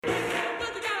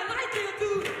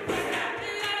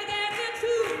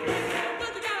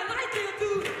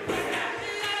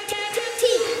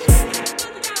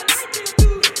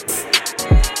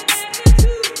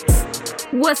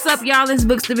what's up, y'all? It's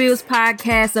Books to Bills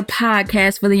Podcast, a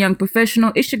podcast for the young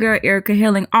professional. It's your girl, Erica,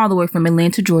 hailing all the way from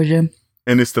Atlanta, Georgia.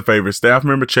 And it's the favorite staff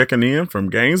member checking in from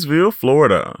Gainesville,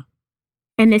 Florida.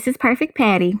 And this is Perfect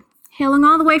Patty, hailing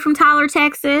all the way from Tyler,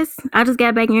 Texas. I just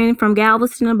got back in from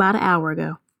Galveston about an hour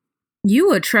ago. You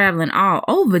are traveling all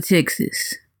over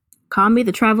Texas. Call me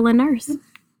the traveling nurse.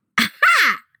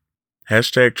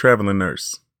 Hashtag traveling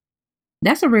nurse.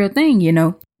 That's a real thing, you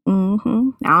know.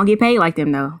 Mm-hmm. I don't get paid like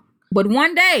them, though. But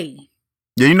one day.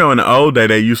 Yeah, you know, in the old day,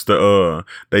 they used to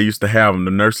have them.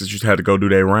 The nurses used to have to go do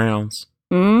their rounds.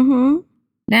 Mm-hmm.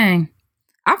 Dang.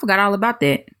 I forgot all about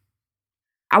that.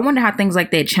 I wonder how things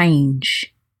like that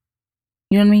change.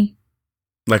 You know what I mean?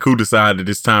 Like, who decided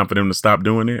it's time for them to stop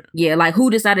doing it? Yeah, like who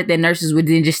decided that nurses would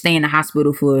then just stay in the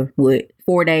hospital for,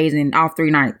 4 days and off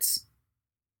 3 nights?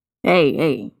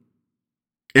 Hey.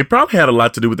 It probably had a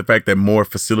lot to do with the fact that more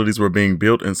facilities were being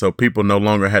built, and so people no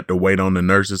longer had to wait on the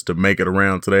nurses to make it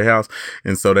around to their house,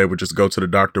 and so they would just go to the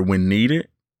doctor when needed.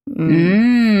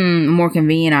 More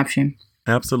convenient option.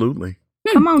 Absolutely.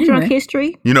 Come on, drunk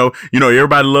history. You know,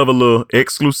 everybody love a little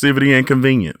exclusivity and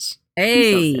convenience.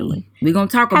 Hey, So we're gonna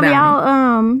talk about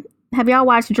it. Have y'all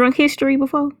watched Drunk History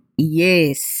before?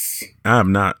 Yes. I have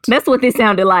not. That's what this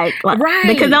sounded like. Right.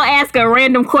 Because they'll ask a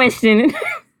random question.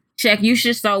 Shaq, you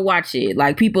should so watch it.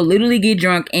 Like, people literally get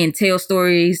drunk and tell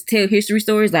history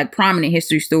stories, like prominent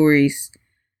history stories.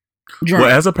 Drunk.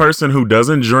 Well, as a person who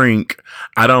doesn't drink,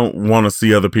 I don't want to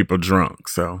see other people drunk,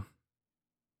 so.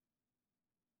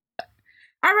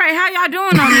 All right, how y'all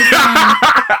doing on this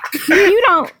one? You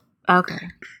don't. Okay.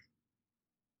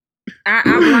 I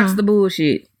blocked the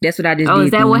bullshit. That's what I just did. Oh, is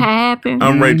that what happened?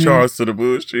 I'm Ray Charles to the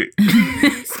bullshit.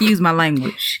 Excuse my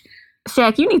language.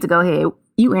 Shaq, you need to go ahead.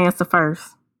 You answer first.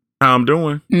 How I'm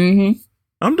doing? Mm-hmm.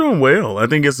 I'm doing well. I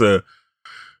think it's a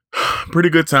pretty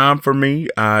good time for me.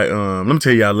 Let me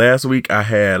tell y'all, last weekend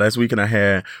I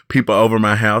had people over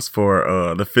my house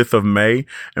for the 5th of May,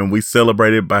 and we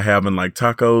celebrated by having like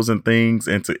tacos and things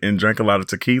and drank a lot of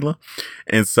tequila.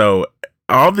 And so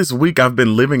all this week I've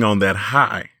been living on that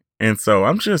high. And so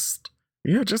I'm just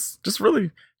really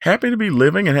happy to be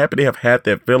living and happy to have had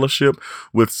that fellowship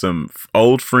with some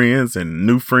old friends and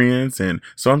new friends. And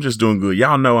so I'm just doing good.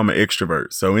 Y'all know I'm an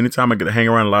extrovert. So anytime I get to hang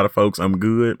around a lot of folks, I'm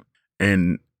good.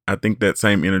 And I think that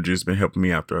same energy has been helping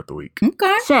me out throughout the week.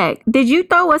 Okay. Shaq, did you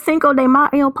throw a Cinco de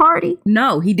Mayo party?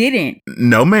 No, he didn't.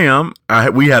 No, ma'am.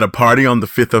 We had a party on the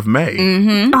 5th of May.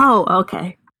 Mm-hmm. Oh,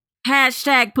 okay.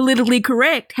 Hashtag politically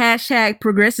correct. Hashtag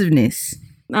progressiveness.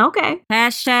 Okay.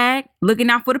 Hashtag looking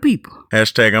out for the people.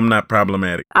 Hashtag I'm not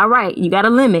problematic. All right. You got a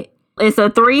limit. It's a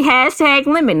 3 hashtag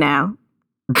limit now.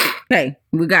 Hey,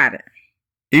 we got it.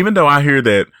 Even though I hear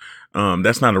that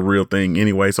that's not a real thing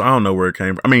anyway, so I don't know where it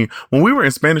came from. I mean, when we were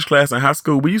in Spanish class in high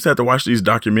school, we used to have to watch these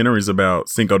documentaries about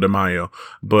Cinco de Mayo.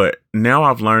 But now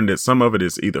I've learned that some of it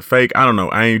is either fake. I don't know.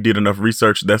 I ain't did enough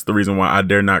research. That's the reason why I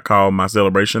dare not call my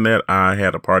celebration that. I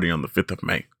had a party on the 5th of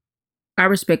May. I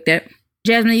respect that.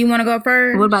 Jasmine, you want to go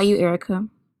first? What about you, Erica?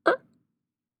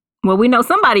 Well, we know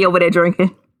somebody over there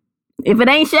drinking. If it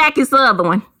ain't Shaq, it's the other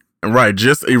one. Right.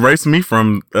 Just erase me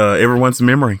from everyone's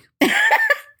memory.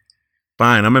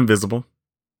 Fine. I'm invisible.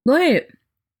 Go ahead.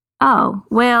 Oh,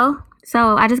 well,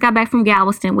 so I just got back from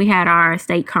Galveston. We had our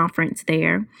state conference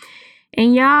there.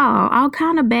 And y'all, all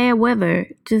kind of bad weather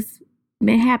just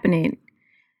been happening.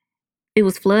 It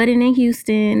was flooding in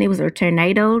Houston. It was a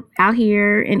tornado out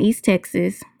here in East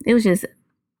Texas. It was just,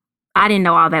 I didn't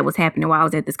know all that was happening while I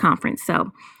was at this conference.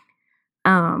 So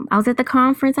I was at the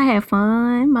conference. I had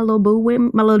fun. My little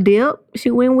my little Dip,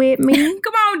 she went with me.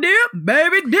 Come on, Dip.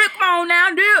 Baby, Dip, come on now,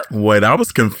 Dip. Wait, I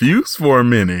was confused for a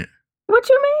minute. What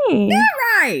you mean? Yeah,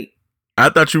 right. I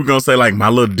thought you were going to say, like, my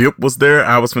little Dip was there.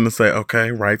 I was going to say,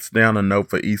 okay, writes down a note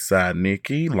for Eastside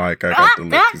Nikki. Like, I got to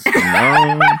let this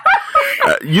know.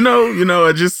 You know,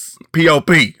 I just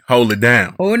P.O.P. Hold it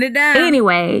down. Hold it down.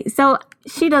 Anyway, so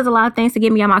she does a lot of things to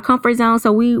get me out of my comfort zone.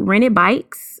 So we rented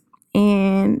bikes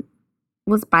and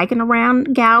was biking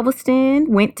around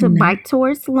Galveston, went to bike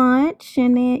towards lunch,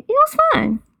 and then it was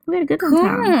fun. We had a good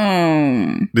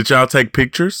time. Did y'all take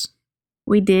pictures?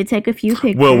 We did take a few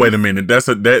pictures. Well, wait a minute.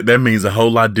 That means a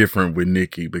whole lot different with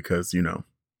Nikki because, you know,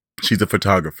 she's a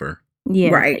photographer. Yeah,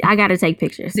 right. I got to take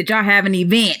pictures. Did y'all have any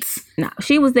events? No,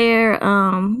 she was there,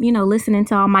 listening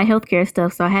to all my healthcare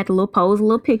stuff. So I had to pose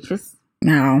little pictures.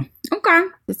 No. Okay.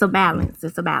 It's a balance.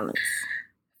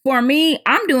 For me,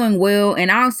 I'm doing well,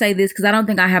 and I'll say this because I don't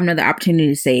think I have another opportunity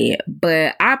to say it.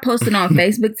 But I posted on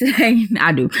Facebook today.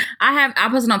 I do. I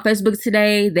posted on Facebook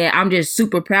today that I'm just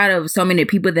super proud of so many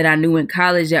people that I knew in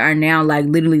college that are now like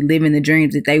literally living the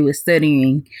dreams that they were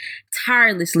studying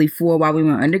tirelessly for while we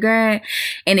were undergrad.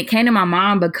 And it came to my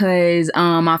mind because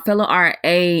my fellow RA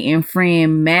and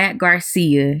friend Matt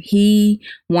Garcia, he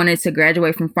wanted to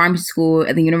graduate from pharmacy school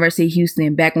at the University of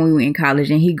Houston back when we were in college,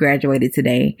 and he graduated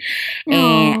today. Aww.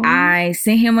 And I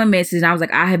sent him a message, and I was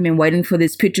like, I have been waiting for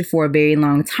this picture for a very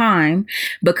long time,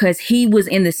 because he was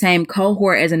in the same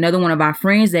cohort as another one of our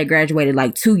friends that graduated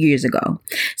like 2 years ago.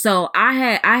 So I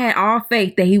had all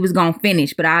faith that he was gonna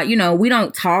finish, but we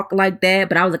don't talk like that.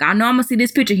 But I was like, I know I'm gonna see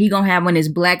this picture he gonna have on his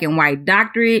black and white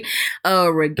doctorate,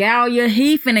 regalia.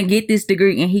 He finna get this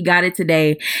degree, and he got it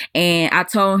today. And I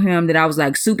told him that I was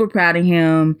like super proud of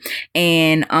him,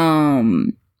 and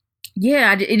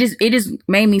it just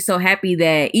made me so happy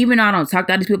that even though I don't talk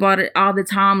to these people all the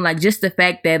time, like just the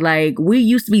fact that like we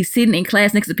used to be sitting in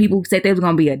class next to people who said they was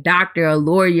gonna be a doctor, a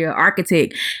lawyer,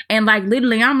 architect, and like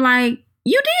literally I'm like,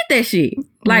 you did that shit.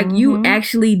 Like you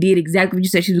actually did exactly what you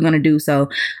said she was gonna do. So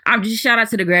I'm just shout out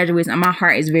to the graduates, and my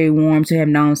heart is very warm to have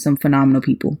known some phenomenal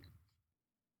people.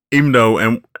 Even though,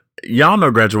 and y'all know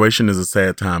graduation is a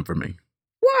sad time for me.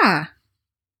 Why?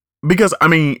 Because I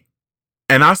mean,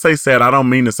 and I say sad, I don't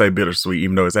mean to say bittersweet,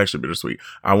 even though it's actually bittersweet.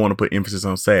 I want to put emphasis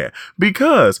on sad,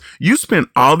 because you spend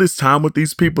all this time with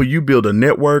these people, you build a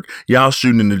network, y'all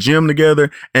shooting in the gym together,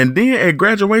 and then at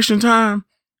graduation time,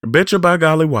 betcha by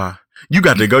golly why, you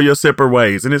got to go your separate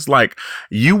ways. And it's like,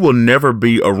 you will never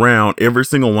be around every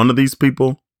single one of these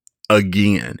people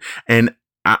again. And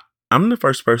I'm the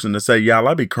first person to say, y'all,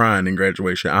 I be crying in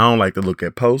graduation. I don't like to look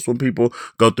at posts when people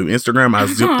go through Instagram. I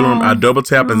zip through them. I double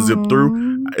tap and zip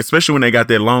through, especially when they got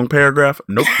that long paragraph.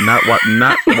 Nope, not what,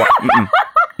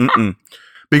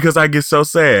 because I get so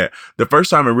sad. The first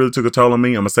time it really took a toll on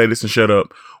me, I'm going to say this and shut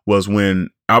up, was when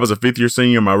I was a 5th year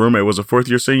senior. My roommate was a 4th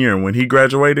year senior. And when he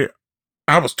graduated,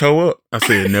 I was toe up. I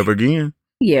said, never again.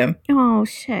 Yeah. Oh,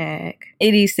 Shaq.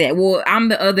 It is sad. Well, I'm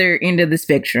the other end of the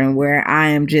spectrum where I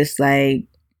am just like,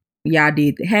 y'all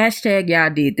did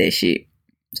that shit.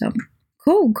 So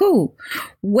cool.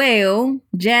 Well,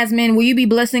 Jasmine, will you be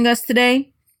blessing us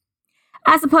today?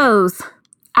 I suppose.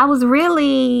 I was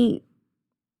really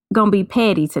gonna be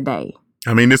petty today.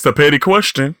 I mean, it's a petty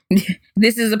question.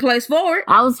 This is a place for it.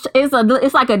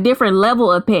 It's like a different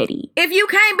level of petty. If you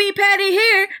can't be petty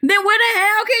here, then where the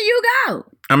hell can you go?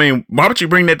 I mean, why would you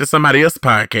bring that to somebody else's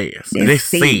podcast? Let's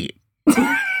see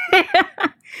it.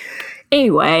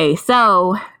 Anyway,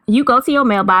 so you go to your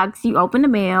mailbox, you open the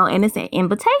mail, and it's an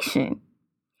invitation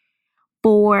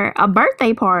for a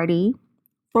birthday party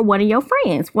for one of your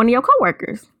friends, one of your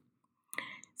coworkers.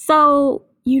 So,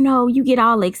 you get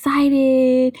all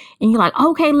excited and you're like,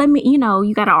 okay, let me, you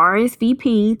got to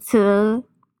RSVP to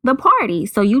the party.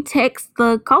 So you text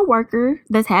the coworker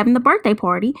that's having the birthday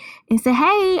party and say,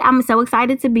 hey, I'm so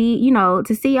excited to be,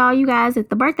 to see all you guys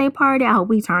at the birthday party. I hope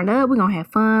we turned up. We're going to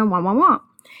have fun. Wah.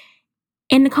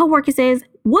 And the coworker says,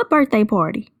 what birthday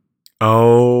party?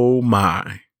 Oh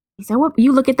my. So what?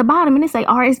 You look at the bottom and it say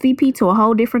RSVP to a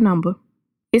whole different number.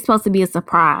 It's supposed to be a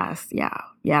surprise, y'all.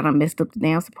 Y'all done messed up the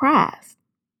damn surprise.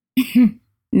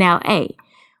 Now, A,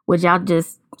 would y'all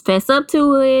just fess up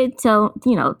to it? Tell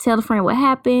the friend what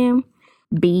happened?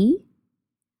 B,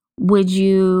 would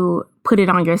you put it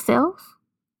on yourself?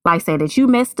 Like say that you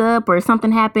messed up or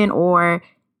something happened? Or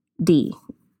D,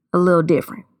 a little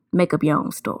different. Make up your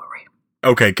own story.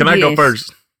 Okay, can I go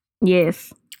first?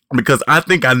 Yes. Because I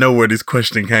think I know where this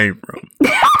question came from.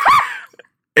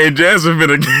 And Jasmine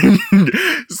been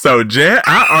so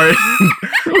I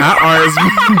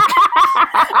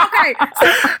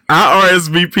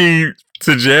RSVP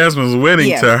to Jasmine's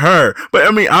wedding to her. But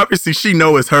I mean, obviously she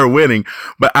knows it's her wedding.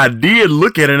 But I did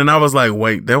look at it and I was like,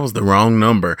 wait, that was the wrong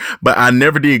number. But I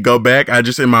never did go back. I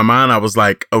just, in my mind, I was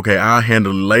like, okay, I'll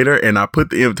handle it later. And I put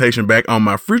the invitation back on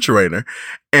my refrigerator.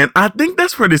 And I think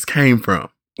that's where this came from.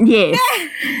 Yes.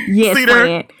 Yes, see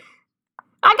there?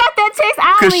 I got that text.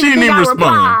 I don't even think I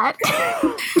replied.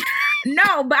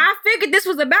 No, but I figured this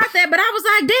was about that. But I was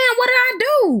like, damn, what did I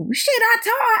do? Shit, I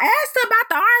asked her about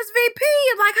the RSVP.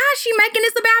 Like, how's she making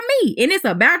this about me? And it's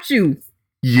about you.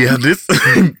 Yeah, this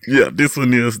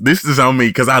is on me.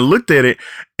 Because I looked at it.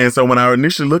 And so when I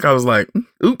initially looked, I was like,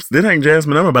 oops, this ain't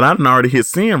Jasmine number. But I done already hit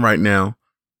send right now.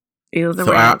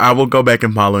 So I will go back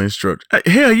and follow instructions.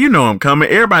 Hell, I'm coming.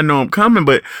 Everybody know I'm coming,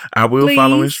 but I will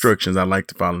follow instructions. I like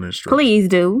to follow instructions. Please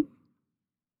do.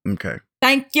 Okay.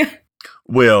 Thank you.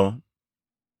 Well,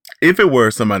 if it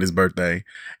were somebody's birthday,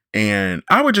 and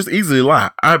I would just easily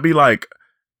lie. I'd be like,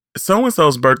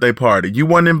 so-and-so's birthday party. You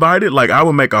weren't invited? Like, I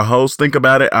would make a host think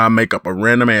about it. I'll make up a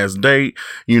random ass date,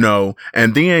 and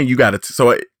then you got to,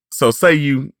 so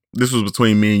say this was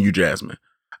between me and you, Jasmine.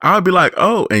 I'll be like,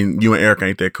 oh, and you and Erica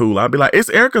ain't that cool. I'll be like, it's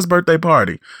Erica's birthday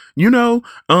party. You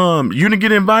didn't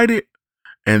get invited.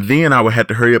 And then I would have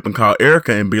to hurry up and call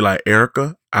Erica and be like,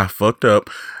 Erica, I fucked up.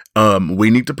 We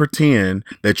need to pretend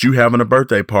that you having a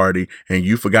birthday party and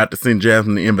you forgot to send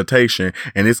Jasmine the invitation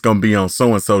and it's going to be on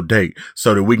so-and-so date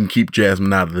so that we can keep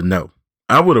Jasmine out of the know.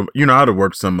 I'd have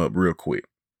worked something up real quick.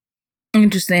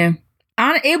 Interesting.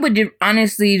 It would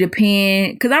honestly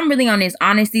depend, because I'm really on this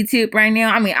honesty tip right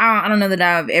now. I mean, I don't know that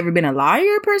I've ever been a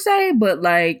liar per se, but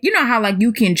like, you know how like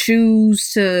you can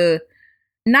choose to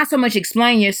not so much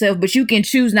explain yourself, but you can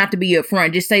choose not to be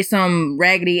upfront. Just say some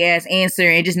raggedy ass answer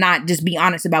and just be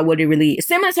honest about what it really is.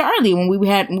 Similar to earlier when we were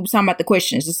talking about the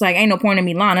questions. It's like, ain't no point in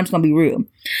me lying. I'm just gonna be real.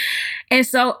 And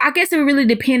so I guess it would really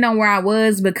depend on where I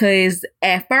was, because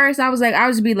at first I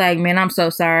was be like, man, I'm so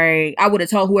sorry. I would have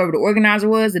told whoever the organizer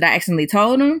was that I accidentally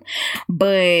told him.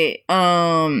 But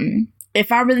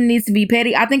if I really need to be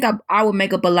petty, I think I would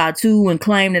make up a lie too and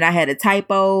claim that I had a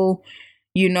typo,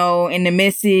 in the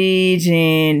message,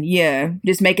 and yeah,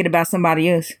 just make it about somebody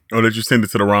else. Or that you send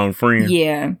it to the wrong friend.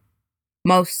 Yeah,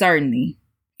 most certainly,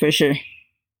 for sure.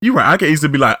 You're right. I could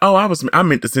easily be like, oh, I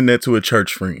meant to send that to a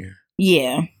church friend.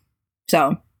 Yeah.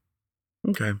 So.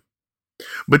 Okay.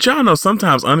 But y'all know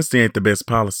sometimes honesty ain't the best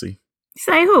policy.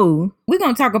 Say who? We're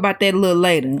going to talk about that a little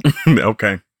later.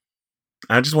 Okay.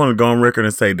 I just want to go on record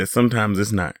and say that sometimes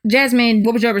it's not. Jasmine,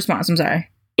 what was your response? I'm sorry.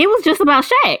 It was just about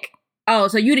Shaq. Oh,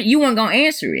 so you weren't going to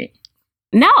answer it?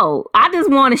 No, I just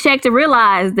wanted Shaq to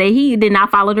realize that he did not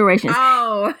follow directions.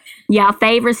 Oh. Y'all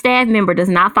favorite staff member does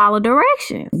not follow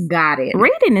directions. Got it.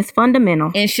 Reading is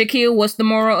fundamental. And Shaquille, what's the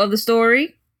moral of the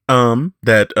story?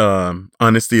 That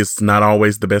honesty is not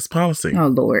always the best policy. Oh,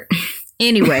 Lord.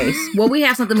 Anyways, well, we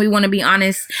have something we want to be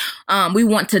honest. We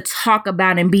want to talk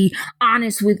about and be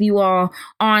honest with you all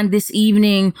on this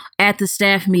evening at the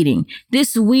staff meeting.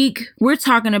 This week, we're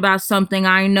talking about something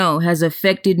I know has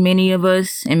affected many of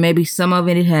us, and maybe some of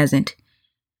it hasn't.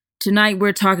 Tonight,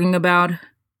 we're talking about,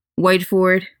 wait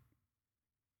for it,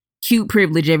 cute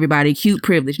privilege, everybody. Cute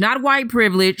privilege. Not white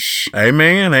privilege.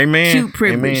 Amen. Cute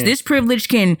privilege. Amen. This privilege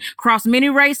can cross many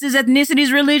races,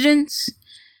 ethnicities, religions,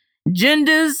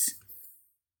 genders,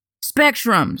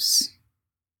 spectrums,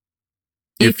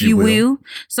 if you will.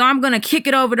 So I'm going to kick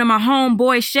it over to my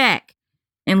homeboy Shaq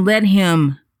and let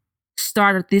him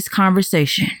start this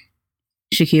conversation.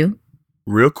 Shaquille?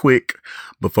 Real quick,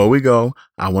 before we go,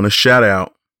 I want to shout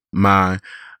out my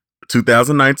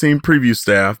 2019 preview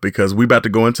staff, because we about to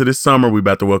go into this summer. We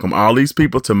about to welcome all these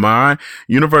people to my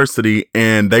university,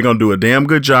 and they're going to do a damn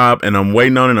good job, and I'm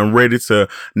waiting on it. I'm ready to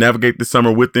navigate this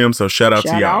summer with them. So shout out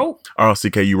to y'all.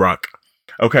 RLCK, you rock.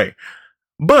 Okay.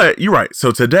 But you're right.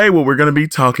 So today what we're going to be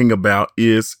talking about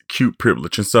is cute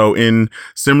privilege. And so in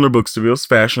similar Bookstavilles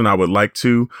fashion, I would like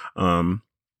to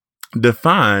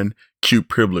define cute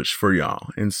privilege for y'all.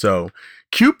 And so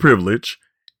cute privilege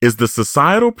is the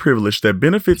societal privilege that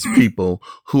benefits people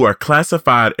who are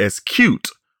classified as cute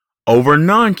over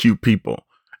non-cute people.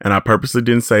 And I purposely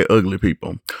didn't say ugly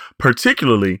people,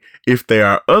 particularly if they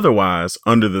are otherwise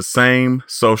under the same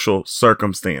social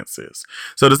circumstances.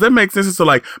 So does that make sense? So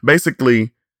like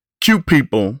basically cute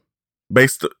people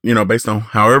based on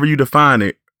however you define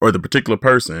it or the particular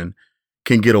person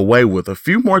can get away with a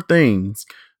few more things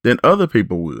than other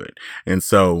people would. And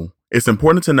so it's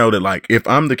important to know that like if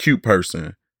I'm the cute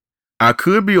person, I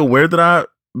could be aware that I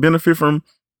benefit from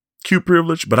cute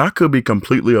privilege, but I could be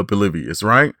completely oblivious,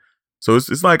 right? So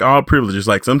it's like all privileges.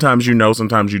 Like sometimes you know,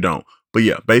 sometimes you don't. But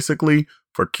yeah, basically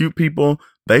for cute people,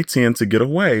 they tend to get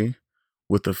away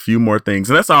with a few more things.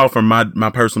 And that's all from my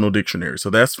personal dictionary.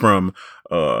 So that's from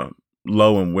Lowe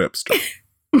and Webster,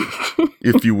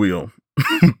 if you will.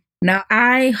 Now,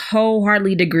 I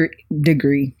wholeheartly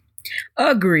agree.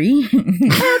 Agree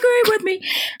with me.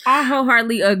 I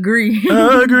wholeheartedly agree.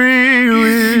 Agree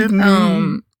with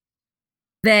me.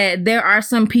 That there are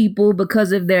some people,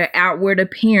 because of their outward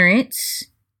appearance,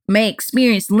 may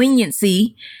experience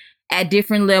leniency at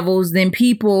different levels than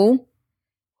people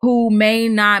who may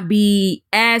not be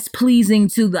as pleasing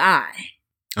to the eye.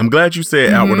 I'm glad you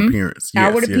said outward appearance. Yes,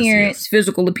 outward appearance,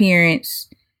 physical appearance,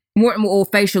 more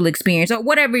facial experience, or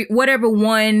whatever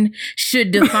one should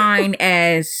define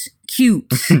as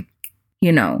cute.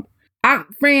 I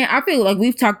feel like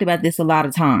we've talked about this a lot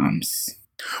of times.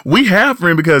 We have,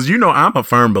 friend, because I'm a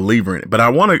firm believer in it. But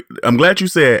I'm glad you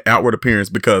said outward appearance,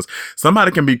 because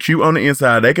somebody can be cute on the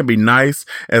inside. They can be nice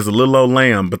as a little old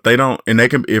lamb, but they don't, and they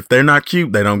can, if they're not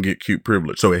cute, they don't get cute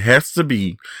privilege. So it has to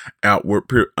be outward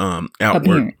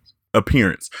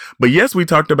appearance. But yes, we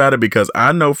talked about it because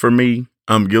I know for me,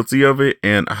 I'm guilty of it,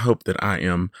 and I hope that I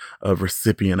am a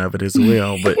recipient of it as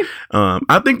well. But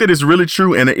I think that it's really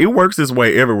true, and it works this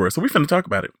way everywhere. So we're finna talk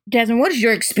about it. Jasmine, what is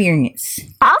your experience?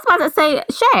 I was about to say,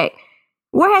 Shaq,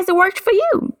 where has it worked for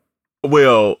you?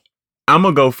 Well, I'm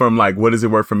gonna go from like, what does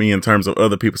it work for me in terms of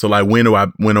other people? So like, when do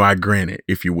I grant it,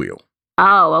 if you will?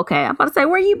 Oh, okay. I'm about to say,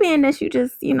 where you been that you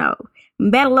just,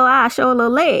 bat a little eye, show a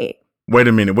little leg? Wait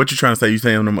a minute. What you trying to say? You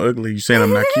saying I'm ugly? You saying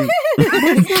I'm not cute?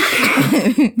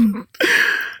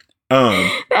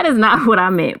 That is not what I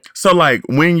meant. So like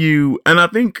when you, and I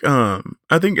think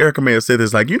Erica may have said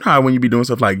this, like, you know how when you be doing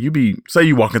stuff, like say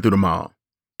you walking through the mall,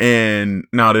 and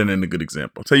no, that ain't a good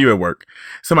example. Say you at work,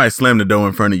 somebody slammed the door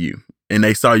in front of you and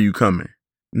they saw you coming.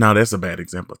 No, that's a bad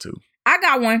example too. I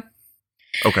got one.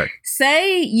 Okay.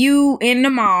 Say you in the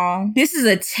mall. This is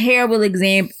a terrible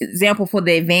example for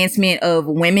the advancement of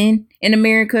women in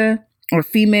America or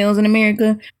females in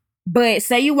America. But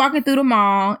say you walking through the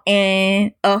mall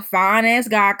and a fine ass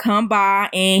guy come by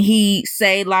and he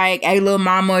say like, "Hey, little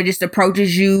mama," or just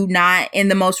approaches you not in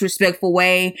the most respectful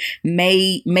way,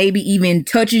 maybe even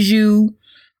touches you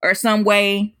or some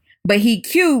way. But he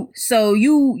cute, so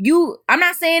you. I'm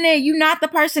not saying that you not the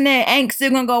person that ain't still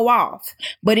gonna go off,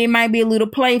 but it might be a little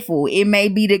playful. It may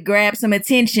be to grab some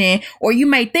attention, or you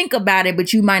may think about it,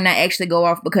 but you might not actually go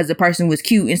off because the person was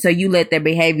cute, and so you let their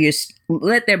behavior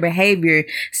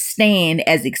stand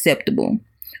as acceptable.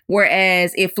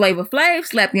 Whereas if Flavor Flav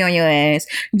slap you on your ass,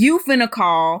 you finna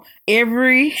call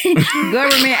every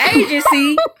government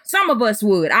agency. Some of us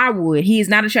would. I would. He is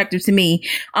not attractive to me.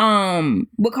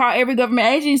 Would call every government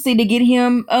agency to get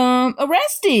him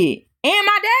arrested. And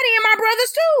my daddy and my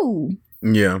brothers too.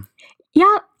 Yeah.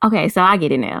 Yeah. Okay, so I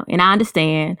get it now. And I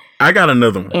understand. I got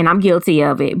another one. And I'm guilty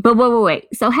of it. But wait.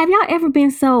 So have y'all ever been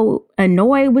so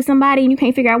annoyed with somebody and you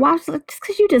can't figure out why? Just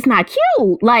because you're just not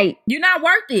cute. Like, you're not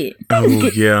worth it. Oh,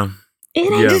 yeah.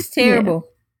 It ain't just terrible.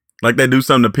 Yeah. Like they do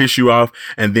something to piss you off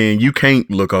and then you can't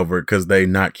look over it because they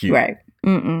not cute. Right.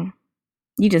 Mm-mm.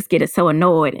 You just get so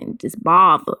annoyed and just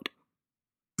bothered.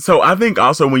 So I think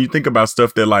also when you think about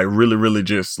stuff that like really, really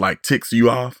just like ticks you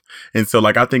off. And so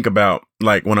like I think about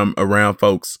like when I'm around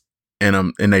folks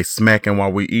and they smacking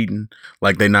while we eating,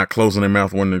 like they not closing their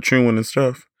mouth when they're chewing and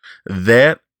stuff.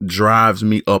 That drives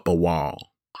me up a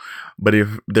wall. But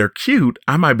if they're cute,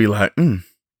 I might be like,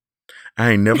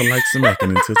 I ain't never liked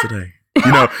smacking until today.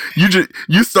 You know,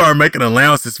 you start making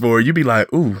allowances for it. You be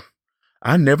like, ooh,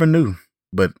 I never knew.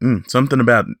 But something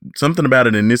about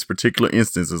it in this particular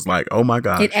instance is like, oh my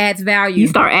gosh. It adds value. You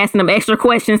start asking them extra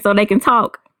questions so they can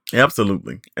talk.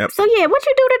 Absolutely. So yeah, what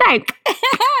you do today?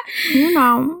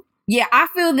 Yeah, I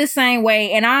feel the same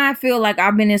way. And I feel like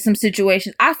I've been in some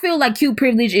situations. I feel like cute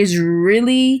privilege is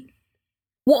really...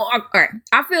 Well, all right.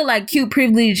 I feel like cute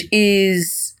privilege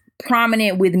is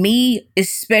prominent with me,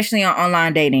 especially on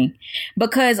online dating.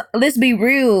 Because let's be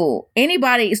real,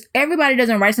 everybody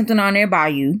doesn't write something on their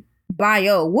bio.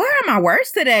 Where are my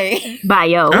words today?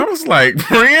 Bio. I was like,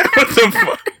 friend, what the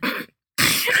fuck?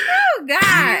 Oh God,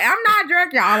 I'm not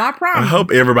drunk, y'all. I promise. I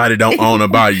hope everybody don't own a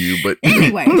bio, but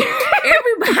anyway,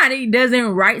 everybody doesn't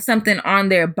write something on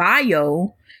their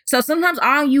bio. So sometimes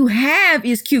all you have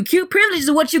is cute. Cute privilege is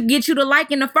what you get you to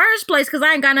like in the first place because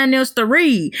I ain't got nothing else to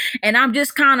read. And I'm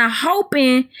just kind of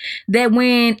hoping that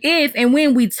when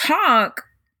we talk,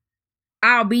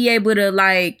 I'll be able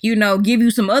to give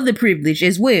you some other privilege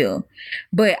as well.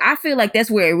 But I feel like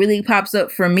that's where it really pops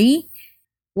up for me.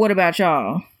 What about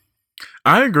y'all?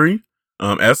 I agree.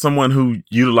 As someone who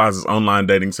utilizes online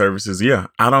dating services, yeah,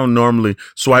 I don't normally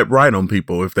swipe right on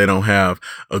people if they don't have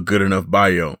a good enough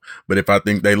bio. But if I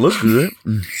think they look good,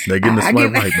 they getting the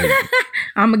swipe right, baby.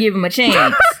 I'm going to give them a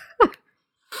chance.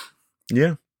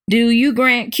 Yeah. Do you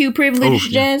grant cute privilege,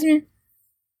 Jasmine?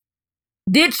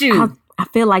 Did you? I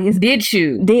feel like it's... Did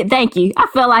you? Thank you. I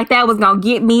felt like that was going to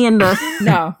get me in the...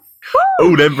 No.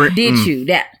 Oh, Did you?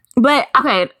 That. But,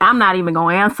 okay, I'm not even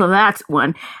going to answer that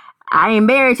one. I ain't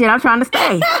married yet. I'm trying to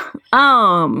stay.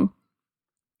 I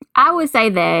would say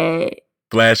that...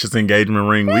 Flash his engagement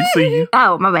ring. We see you.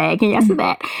 Oh, my bad. Can y'all see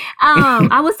that?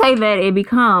 I would say that it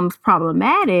becomes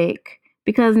problematic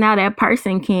because now that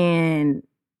person can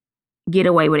get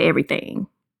away with everything.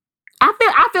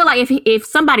 I feel like if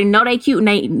somebody know they cute and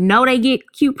they know they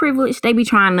get cute privilege, they be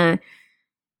trying to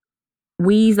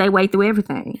wheeze their way through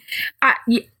everything. I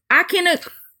can...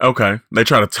 Okay. They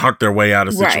try to talk their way out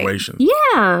of situations. Right.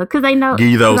 Yeah, because they know... Give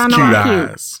you those cute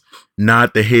eyes.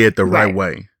 Nod the head the right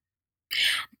way.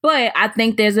 But I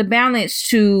think there's a balance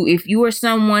to if you are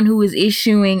someone who is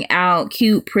issuing out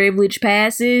cute privilege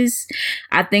passes,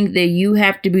 I think that you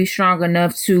have to be strong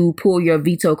enough to pull your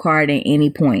veto card at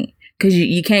any point. Because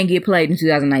you can't get played in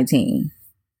 2019.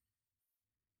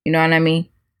 You know what I mean?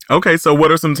 Okay, so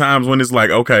what are some times when it's like,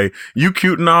 okay, you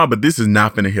cute and all, but this is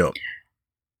not going to help?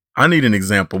 I need an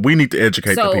example. We need to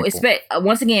educate the people.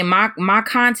 Once again, my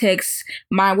context,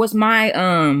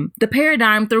 the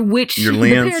paradigm through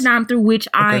which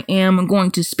I am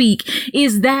going to speak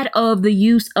is that of the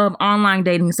use of online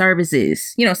dating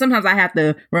services. You know, sometimes I have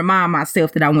to remind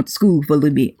myself that I went to school for a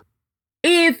little bit.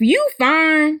 If you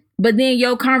fine, but then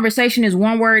your conversation is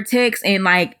one word text, and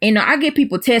like, you know, I get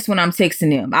people text when I'm texting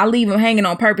them. I leave them hanging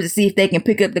on purpose to see if they can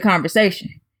pick up the conversation.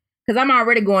 Because I'm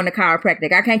already going to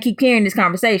chiropractic. I can't keep carrying this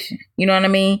conversation. You know what I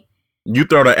mean? You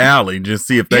throw the alley, just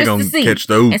see if they're going to catch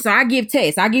the oop. And so I give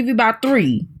tests. I give you about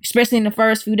 3, especially in the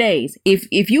first few days.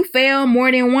 If you fail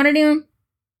more than one of them,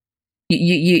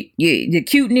 the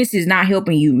cuteness is not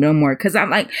helping you no more. Because I'm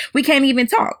like, we can't even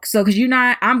talk. So because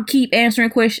I'm keep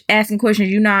asking questions.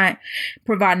 You're not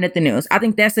providing nothing else. I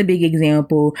think that's a big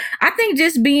example. I think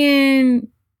just being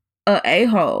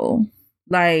a-hole,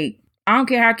 like, I don't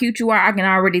care how cute you are. I can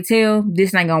already tell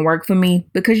this ain't gonna work for me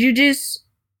because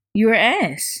you're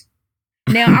ass.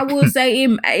 Now, I will say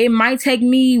it might take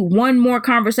me one more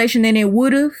conversation than it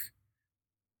would have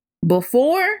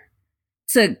before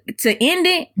to end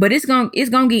it, but it's gonna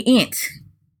get ent.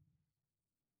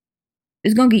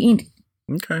 It's gonna get ended.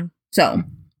 Okay. So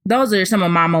those are some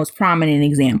of my most prominent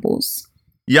examples.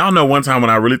 Y'all know one time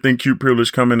when I really think cute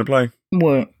privilege come into play?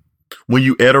 What? When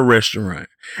you at a restaurant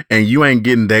and you ain't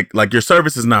getting that, like your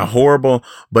service is not horrible,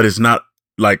 but it's not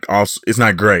like also it's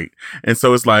not great. And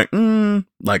so it's like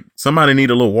somebody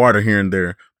need a little water here and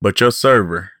there, but your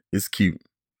server is cute.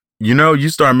 You know, you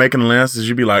start making allowances,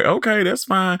 you be like, okay, that's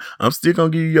fine. I'm still gonna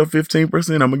give you your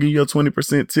 15%. I'm gonna give you your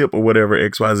 20% tip or whatever,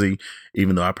 XYZ,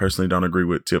 even though I personally don't agree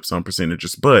with tips on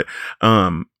percentages. But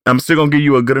I'm still gonna give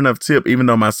you a good enough tip, even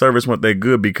though my service wasn't that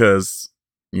good because,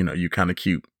 you know, you kind of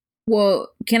cute. Well,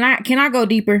 can I go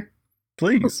deeper?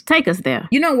 Please. Take us there.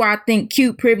 You know where I think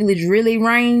cute privilege really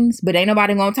reigns, but ain't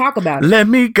nobody gonna talk about it. Let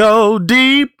me go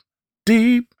deep.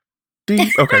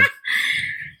 Okay.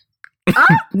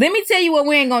 Let me tell you what,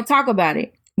 we ain't gonna talk about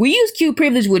it. We use cute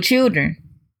privilege with children.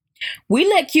 We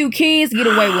let cute kids get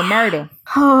away with murder.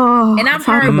 Oh, and I've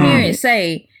heard parents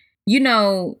say, you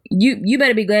know, you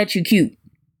better be glad you cute.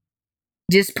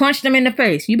 Just punch them in the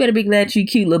face. You better be glad you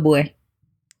cute, little boy.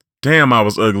 Damn, I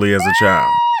was ugly as a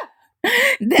child.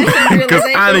 Because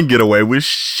I didn't get away with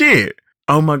shit.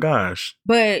 Oh my gosh.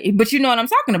 But you know what I'm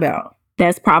talking about.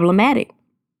 That's problematic.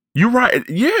 You're right.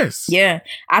 Yes. Yeah.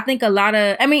 I think a lot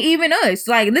of, I mean, even us,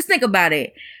 like, let's think about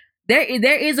it.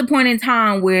 There is a point in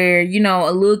time where, you know,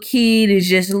 a little kid is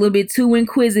just a little bit too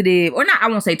inquisitive, or not. I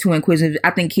won't say too inquisitive.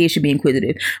 I think kids should be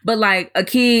inquisitive, but like a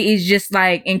kid is just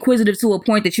like inquisitive to a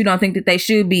point that you don't think that they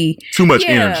should be. Too much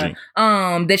energy.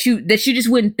 That you just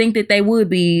wouldn't think that they would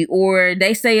be, or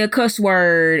they say a cuss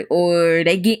word, or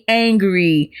they get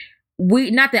angry.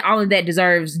 Not that all of that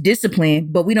deserves discipline,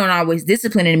 but we don't always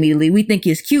discipline it immediately. We think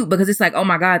it's cute because it's like, oh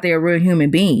my God, they're a real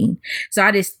human being. So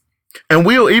and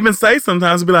we'll even say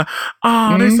sometimes, be like,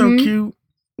 oh, they're so cute.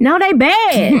 No, they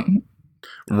bad.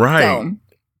 Right. So,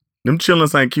 them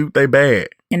chillins ain't cute, they bad.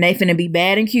 And they finna be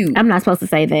bad and cute. I'm not supposed to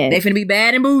say that. They finna be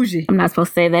bad and bougie. I'm not supposed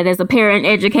to say that as a parent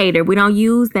educator. We don't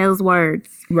use those words.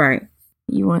 Right.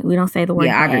 We don't say the word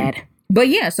bad. I agree. But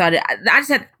yeah, so I just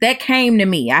had, that came to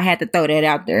me. I had to throw that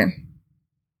out there.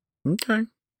 Okay.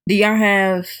 Do y'all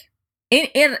have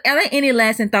any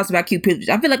lasting thoughts about cute privilege?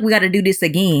 I feel like we got to do this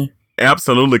again.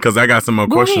 Absolutely, because I got some more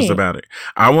questions about it.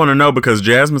 I want to know, because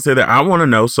Jasmine said that. I want to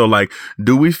know, so like,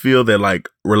 do we feel that like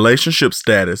relationship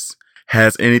status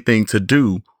has anything to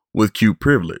do with cute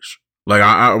privilege? Like,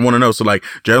 I want to know. So like,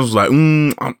 Jasmine was like,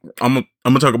 I'm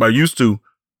gonna talk about used to,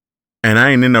 and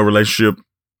I ain't in no relationship.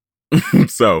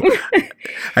 So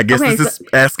I guess this is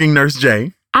asking Nurse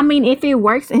J. I mean, if it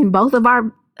works in both of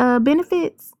our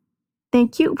benefits, then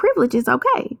cute privilege is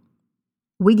okay.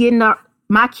 We getting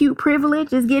my cute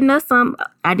privilege is getting us some.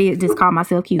 I did just call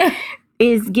myself cute.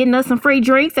 Is getting us some free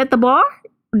drinks at the bar.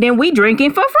 Then we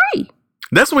drinking for free.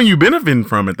 That's when you benefiting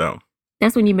from it, though.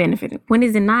 That's when you benefiting. When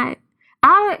is it not?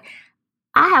 I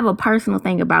have a personal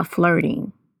thing about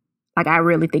flirting. Like, I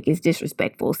really think it's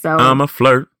disrespectful. So I'm a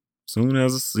flirt. Soon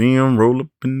as I see him roll up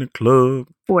in the club.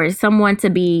 For someone to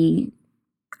be,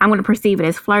 I'm going to perceive it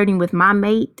as flirting with my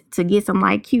mate to get some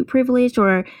like cute privilege,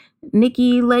 or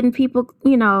Nikki letting people,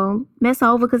 you know, mess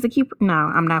over because of cute. No,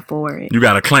 I'm not for it. You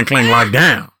got to clank lock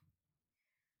down.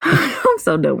 I'm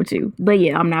so done with you. But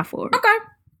yeah, I'm not for it. Okay.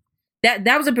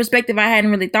 That was a perspective I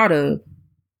hadn't really thought of.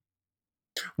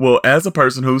 Well, as a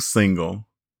person who's single,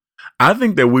 I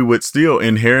think that we would still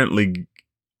inherently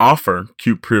offer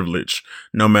cute privilege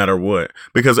no matter what.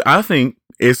 Because I think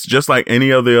it's just like any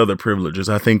of the other privileges.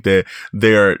 I think that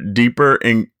they're deeper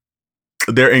and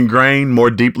they're ingrained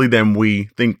more deeply than we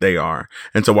think they are.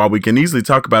 And so while we can easily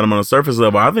talk about them on a surface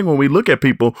level, I think when we look at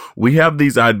people, we have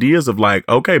these ideas of like,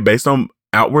 okay, based on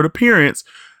outward appearance,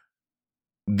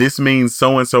 this means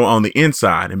so-and-so on the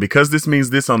inside. And because this means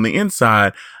this on the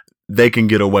inside, they can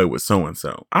get away with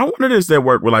so-and-so. I wonder, does that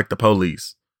work with like the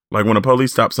police? Like when the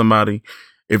police stop somebody,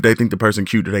 if they think the person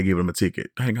cute, do they give them a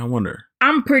ticket? Dang, I wonder.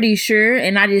 I'm pretty sure.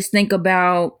 And I just think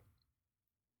about,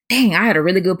 dang, I had a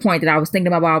really good point that I was thinking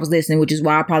about while I was listening, which is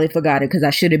why I probably forgot it, because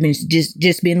I should have been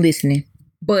just been listening.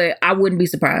 But I wouldn't be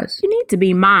surprised. You need to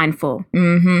be mindful.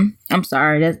 I'm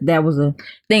sorry. That was a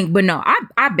thing. But no,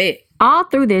 I bet. All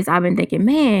through this, I've been thinking,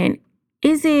 man,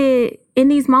 is it in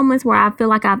these moments where I feel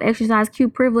like I've exercised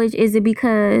cute privilege, is it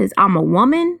because I'm a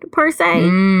woman per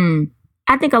se?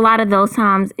 I think a lot of those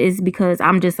times is because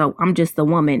I'm just a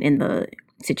woman in the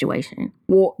situation.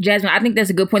 Well, Jasmine, I think that's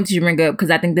a good point that you bring up,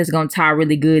 because I think that's going to tie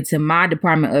really good to my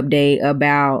department update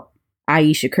about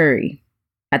Aisha Curry.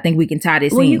 I think we can tie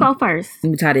this in. Well, you go first. We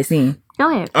can tie this in.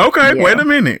 Go ahead. Okay, Yeah. wait a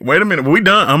minute. We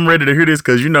done. I'm ready to hear this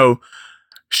because,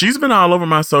 she's been all over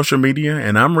my social media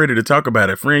and I'm ready to talk about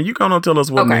it. Friend, you gonna tell us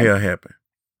what in the hell happened.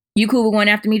 You cool with going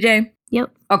after me, Jay?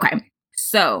 Yep. Okay.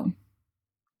 So,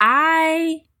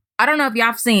 I don't know if y'all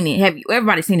have seen it. Have you?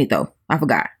 Everybody seen it though? I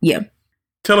forgot. Yeah.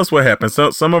 Tell us what happened.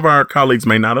 So some of our colleagues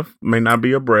may not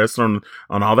be abreast on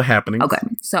all the happenings. Okay.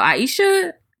 So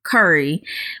Aisha Curry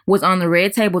was on the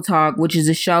Red Table Talk, which is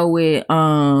a show with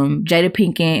Jada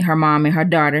Pinkett, her mom, and her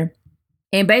daughter,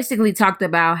 and basically talked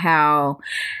about how,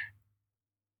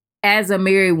 as a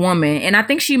married woman, and I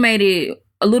think she made it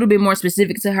a little bit more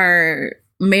specific to her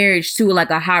marriage to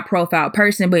like a high profile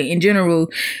person, but in general,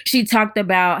 she talked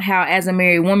about how as a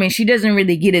married woman, she doesn't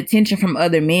really get attention from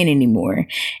other men anymore,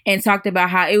 and talked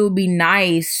about how it would be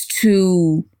nice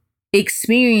to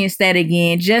experience that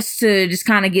again, just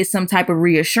kind of get some type of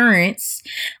reassurance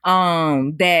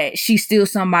that she's still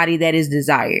somebody that is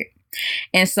desired.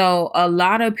 And so a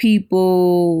lot of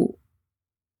people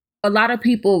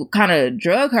kind of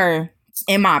drug her,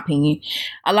 in my opinion.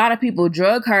 A lot of people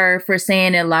drug her for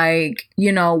saying that, like,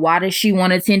 why does she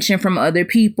want attention from other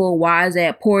people? Why is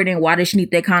that important? Why does she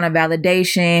need that kind of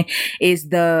validation? Is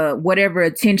the whatever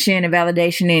attention and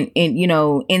validation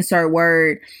and insert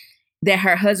word that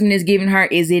her husband is giving her,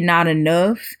 is it not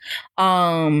enough?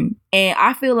 And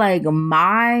I feel like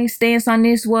my stance on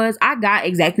this was, I got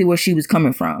exactly where she was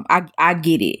coming from. I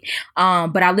get it.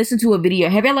 But I listened to a video.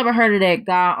 Have y'all ever heard of that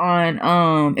guy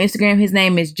on Instagram? His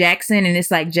name is Jackson, and it's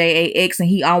like JAX, and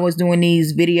he always doing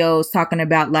these videos talking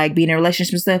about like being in a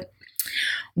relationship and stuff.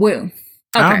 Well,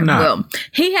 okay, well,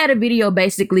 he had a video,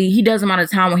 basically, he does them all the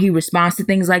time when he responds to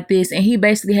things like this, and he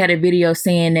basically had a video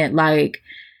saying that, like,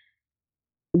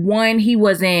 one, he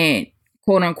wasn't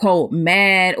quote unquote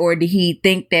mad, or did he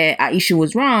think that Aisha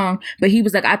was wrong, but he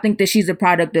was like, I think that she's a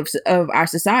product of our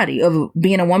society, of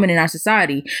being a woman in our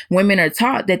society. Women are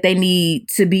taught that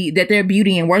that their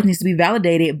beauty and worth needs to be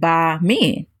validated by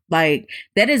men. Like,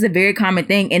 that is a very common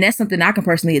thing, and that's something I can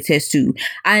personally attest to.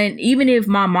 And even if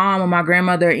my mom or my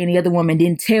grandmother or any other woman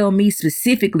didn't tell me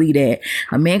specifically that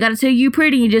a man got to tell you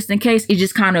pretty, and just in case, it's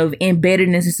just kind of embedded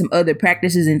into some other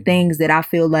practices and things that I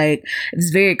feel like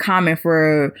it's very common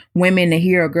for women to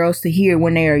hear or girls to hear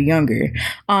when they are younger.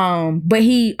 But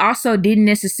he also didn't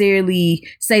necessarily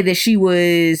say that she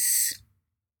was.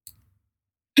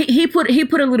 He put a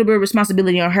little bit of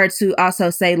responsibility on her to also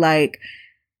say, like,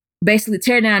 basically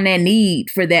tear down that need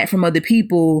for that from other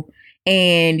people,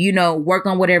 and work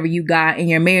on whatever you got in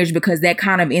your marriage, because that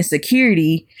kind of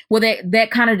insecurity, that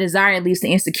kind of desire leads to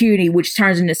insecurity, which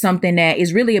turns into something that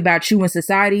is really about you in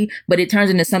society, but it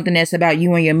turns into something that's about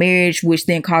you and your marriage, which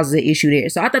then causes an issue there.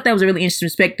 So I thought that was a really interesting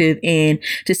perspective, and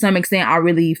to some extent I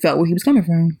really felt where he was coming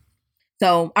from.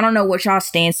 So I don't know what y'all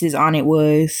stances on it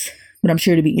was, but I'm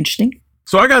sure it'll be interesting.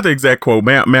 So I got the exact quote.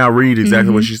 May I read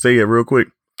exactly what she said real quick?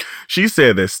 She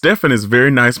said that Stefan is very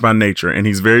nice by nature and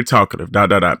he's very talkative, ...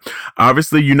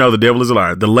 Obviously, the devil is a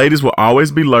liar. The ladies will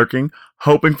always be lurking,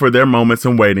 hoping for their moments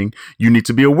and waiting. You need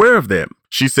to be aware of that.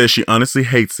 She says she honestly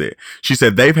hates it. She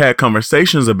said they've had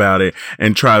conversations about it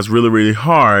and tries really, really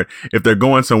hard if they're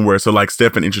going somewhere. So like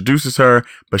Stefan introduces her,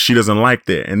 but she doesn't like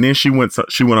that. And then she went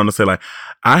on to say, like,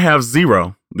 I have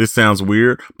zero. This sounds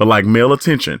weird, but like male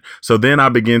attention. So then I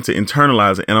begin to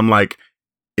internalize it and I'm like,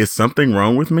 is something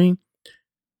wrong with me?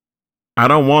 I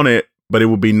don't want it, but it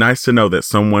would be nice to know that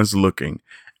someone's looking.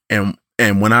 And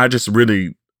when I just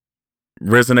really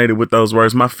resonated with those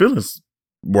words, my feelings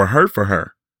were hurt for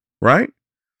her, right?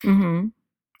 Mm-hmm.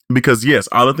 because yes,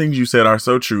 all the things you said are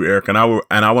so true, Eric, and I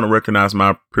want to recognize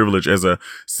my privilege as a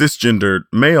cisgendered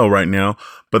male right now,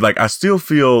 but like I still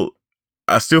feel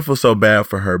so bad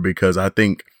for her because I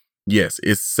think, yes,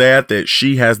 it's sad that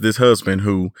she has this husband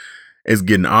who is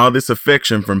getting all this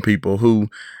affection from people who,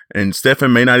 and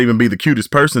Stefan may not even be the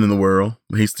cutest person in the world.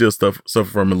 He still suffer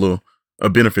from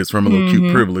benefits from a little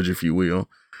cute privilege, if you will.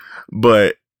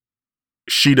 But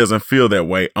she doesn't feel that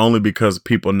way only because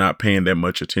people not paying that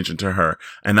much attention to her.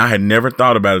 And I had never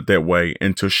thought about it that way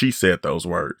until she said those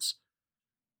words.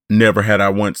 Never had I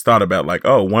once thought about like,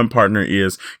 oh, one partner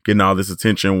is getting all this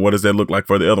attention. What does that look like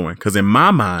for the other one? Because in my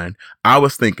mind, I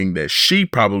was thinking that she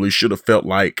probably should have felt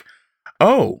like,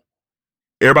 oh,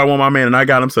 everybody want my man and I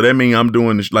got him. So that means I'm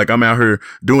doing this, like I'm out here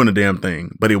doing the damn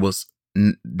thing. But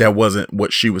that wasn't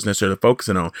what she was necessarily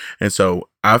focusing on. And so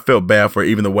I felt bad for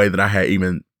even the way that I had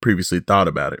even previously thought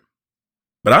about it.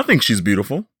 But I think she's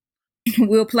beautiful.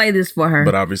 We'll play this for her.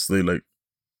 But obviously, like,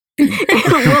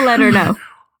 we'll let her know.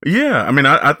 Yeah, I mean,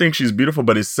 I think she's beautiful,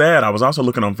 but it's sad. I was also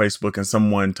looking on Facebook and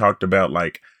someone talked about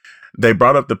like, they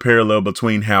brought up the parallel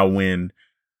between how when,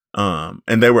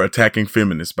 and they were attacking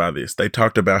feminists by this. They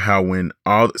talked about how when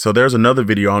so there's another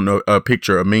video on a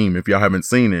picture, a meme, if y'all haven't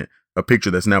seen it, a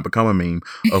picture that's now become a meme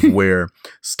of where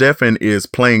Stefan is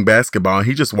playing basketball and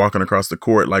he's just walking across the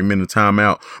court like in a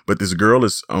timeout, but this girl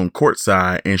is on court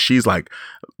side and she's like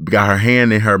got her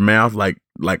hand in her mouth like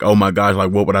oh my gosh,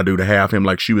 like what would I do to have him?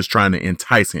 Like she was trying to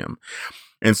entice him.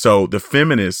 And so the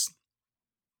feminists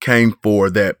came for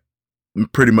that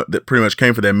pretty much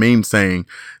came for that meme saying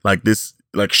like this,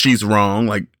 like she's wrong,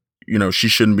 like, you know, she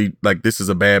shouldn't be, like, this is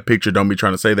a bad picture. Don't be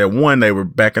trying to say that. One, they were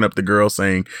backing up the girl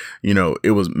saying, you know,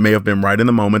 it may have been right in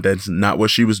the moment. That's not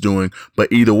what she was doing.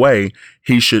 But either way,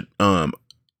 he should,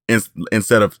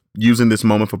 instead of using this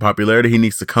moment for popularity, he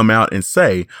needs to come out and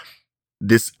say,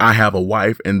 I have a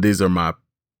wife and these are my,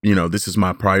 you know, this is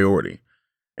my priority.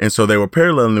 And so they were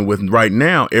paralleling with right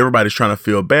now, everybody's trying to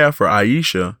feel bad for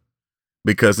Aisha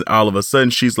because all of a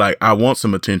sudden she's like, I want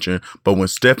some attention. But when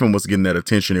Stefan was getting that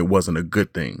attention, it wasn't a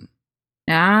good thing.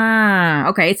 Ah,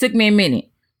 okay. It took me a minute.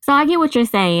 So I get what you're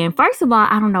saying. First of all,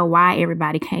 I don't know why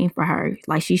everybody came for her.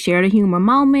 Like, she shared a humor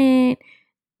moment.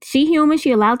 She human.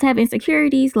 She allowed to have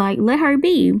insecurities. Like, let her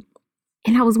be.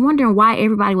 And I was wondering why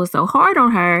everybody was so hard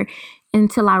on her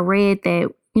until I read that,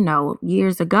 you know,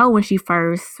 years ago when she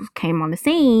first came on the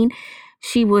scene,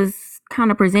 she was kind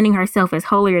of presenting herself as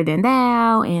holier than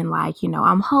thou and like, you know,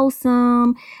 I'm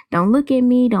wholesome, don't look at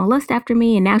me, don't lust after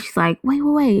me. And now she's like,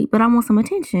 wait, but I want some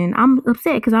attention. I'm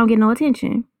upset because I don't get no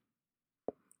attention.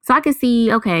 So I could see,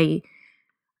 okay,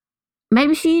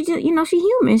 maybe she just, you know, she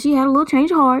human. She had a little change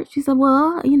of heart. She said,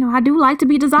 well, you know, I do like to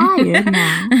be desired.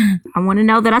 Now, I want to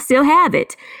know that I still have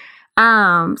it.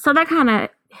 So that kind of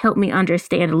helped me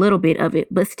understand a little bit of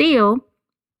it. But still,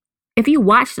 if you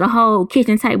watch the whole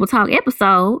Kitchen Table Talk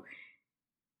episode,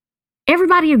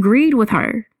 everybody agreed with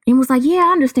her and was like, yeah,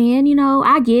 I understand. You know,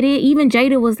 I get it. Even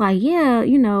Jada was like, yeah,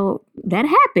 you know, that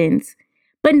happens.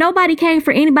 But nobody came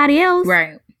for anybody else.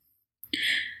 Right.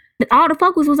 All the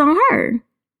focus was on her.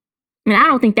 And I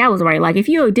don't think that was right. Like, if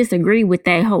you disagree with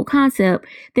that whole concept,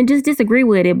 then just disagree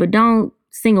with it, but don't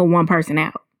single one person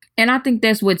out. And I think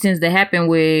that's what tends to happen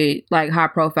with like high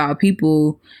profile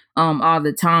people all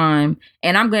the time.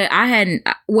 And I'm glad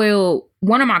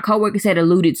one of my coworkers had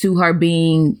alluded to her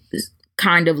being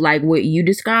kind of like what you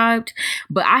described,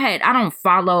 but I don't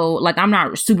follow, like, I'm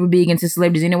not super big into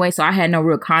celebrities anyway, so I had no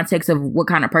real context of what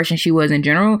kind of person she was in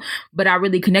general, but I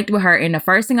really connected with her. And the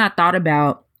first thing I thought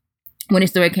about when this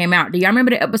story came out, do y'all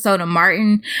remember the episode of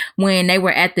Martin when they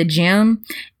were at the gym?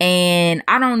 And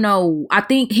I don't know, I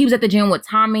think he was at the gym with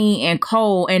Tommy and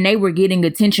Cole, and they were getting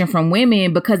attention from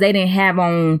women because they didn't have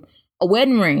on a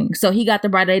wedding ring. So he got the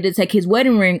bride to take his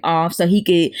wedding ring off so he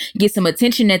could get some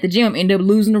attention at the gym. Ended up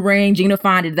losing the ring. Gina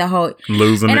found it, the whole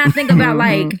losing and it. I think about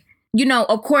like, you know,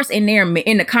 of course in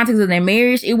the context of their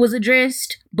marriage, it was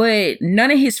addressed, but none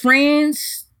of his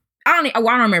friends, I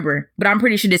don't remember, but I'm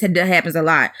pretty sure that happens a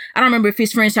lot. I don't remember if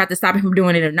his friends tried to stop him from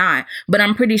doing it or not, but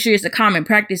I'm pretty sure it's a common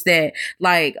practice that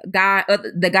like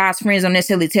the guy's friends don't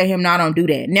necessarily tell him, no, don't do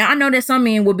that. Now, I know that some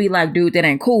men would be like, dude, that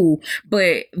ain't cool,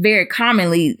 but very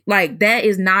commonly, like, that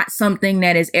is not something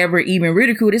that is ever even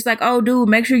ridiculed. It's like, oh, dude,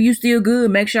 make sure you still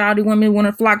good. Make sure all the women want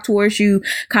to flock towards you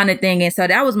kind of thing. And so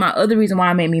that was my other reason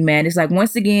why it made me mad. It's like,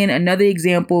 once again, another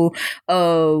example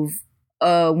of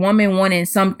a woman wanting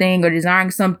something or desiring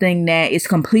something that is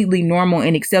completely normal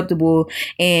and acceptable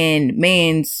in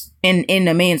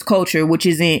the man's culture, which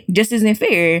isn't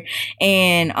fair.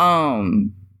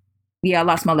 And yeah, I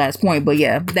lost my last point, but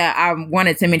yeah, that I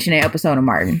wanted to mention that episode of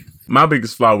Martin. my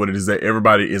biggest flaw with it is that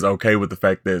everybody is okay with the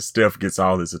fact that Steph gets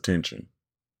all this attention.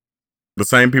 The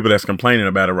same people that's complaining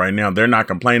about it right now, they're not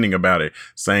complaining about it,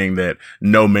 saying that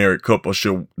no married couple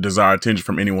should desire attention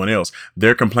from anyone else.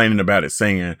 They're complaining about it,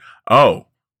 saying, oh,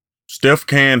 Steph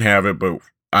can have it, but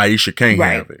Ayesha can't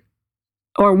have it.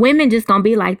 Or women just gonna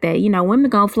be like that. Women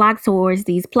gonna flock towards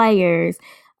these players.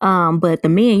 But the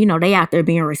men, they out there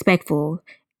being respectful,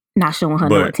 not showing her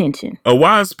no attention. A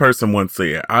wise person once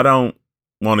said, I don't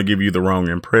want to give you the wrong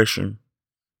impression.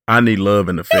 I need love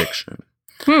and affection.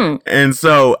 And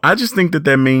so I just think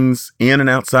that means in and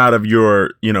outside of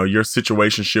your, your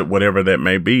situationship, whatever that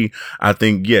may be, I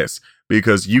think, yes,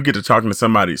 because you get to talking to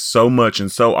somebody so much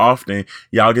and so often,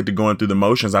 y'all get to going through the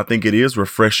motions. I think it is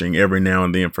refreshing every now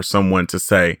and then for someone to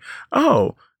say,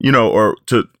 oh, or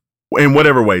to, in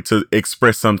whatever way, to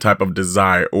express some type of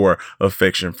desire or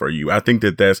affection for you. I think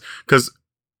that's because,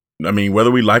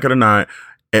 whether we like it or not,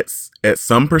 at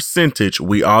some percentage,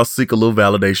 we all seek a little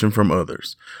validation from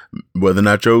others. Whether or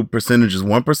not your percentage is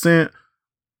 1%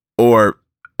 or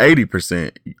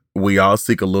 80%, we all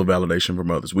seek a little validation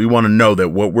from others. We want to know that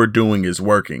what we're doing is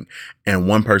working, and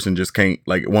one person just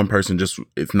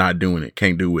is not doing it,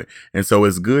 can't do it. And so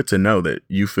it's good to know that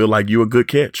you feel like you're a good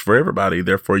catch for everybody.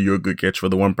 Therefore, you're a good catch for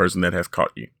the one person that has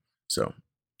caught you. So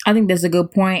I think that's a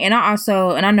good point. And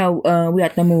I know we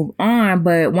have to move on,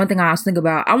 but one thing I also think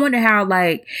about, I wonder how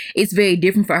it's very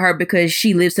different for her because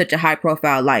she lives such a high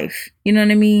profile life. You know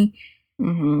what I mean?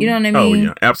 Mm-hmm. You know what I mean? Oh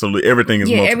yeah, absolutely. Everything is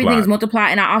multiplied. Everything is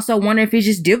multiplied. And I also wonder if it's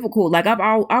just difficult.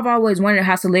 I've always wondered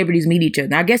how celebrities meet each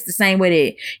other. I guess the same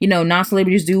way that,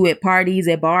 non-celebrities do at parties,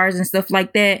 at bars and stuff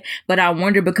like that. But I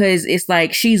wonder because it's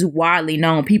she's widely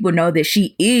known. People know that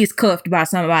she is cuffed by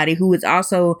somebody who is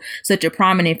also such a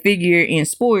prominent figure in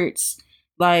sports.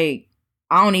 I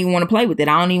don't even want to play with it.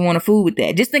 I don't even want to fool with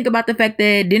that. Just think about the fact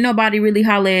that didn't nobody really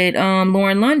holler at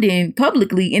Lauren London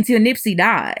publicly until Nipsey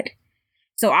died.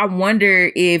 So I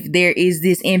wonder if there is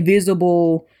this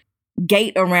invisible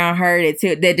gate around her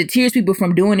that deters people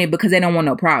from doing it because they don't want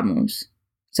no problems.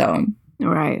 So,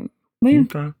 right. Yeah.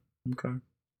 Okay.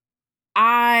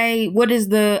 I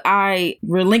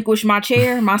relinquish my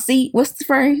chair, my seat. What's the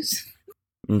phrase?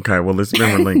 Okay, well, it's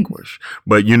been relinquished.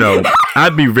 But,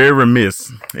 I'd be very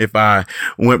remiss if I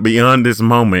went beyond this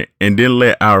moment and didn't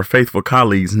let our faithful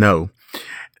colleagues know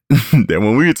that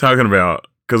when we were talking about,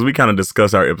 because we kind of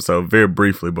discussed our episode very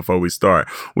briefly before we start.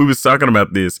 We was talking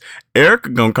about this. Erica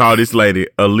gonna call this lady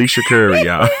Alicia Curry,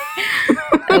 y'all.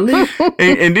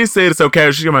 and then said it's okay.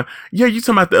 She's going, yeah, you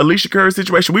talking about the Alicia Curry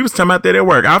situation? We was talking about that at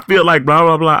work. I feel like blah,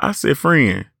 blah, blah. I said,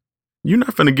 friend, you're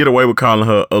not finna get away with calling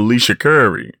her Alicia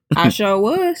Curry. I sure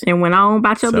was. And went on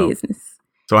about your business.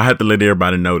 So I had to let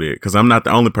everybody know that because I'm not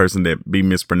the only person that be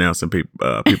mispronouncing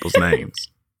people's names.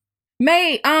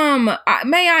 May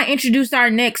I introduce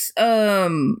our next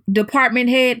department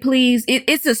head, please?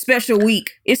 It's a special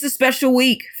week. It's a special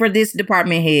week for this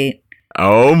department head.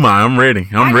 Oh my, I'm ready.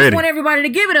 I just want everybody to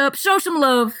give it up, show some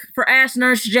love for Ask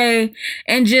Nurse J,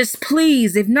 and just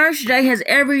please, if Nurse J has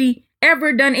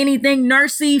ever done anything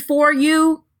nursey for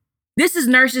you, this is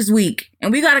Nurses Week,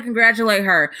 and we gotta congratulate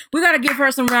her. We gotta give her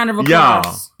some round of applause.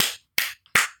 Y'all.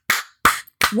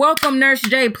 Welcome, Nurse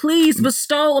J. Please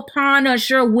bestow upon us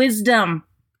your wisdom.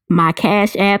 My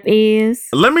Cash App is...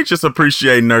 Let me just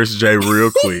appreciate Nurse J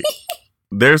real quick.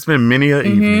 There's been many an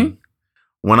evening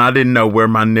when I didn't know where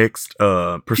my next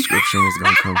prescription was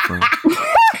going to come from.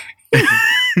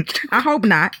 I hope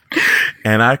not.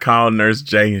 And I called Nurse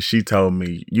J and she told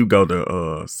me, you go to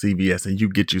CVS and you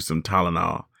get you some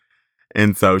Tylenol.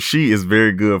 And so she is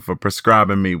very good for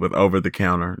prescribing me with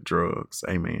over-the-counter drugs.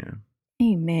 Amen.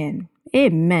 Amen.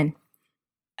 Amen.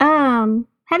 Have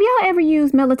y'all ever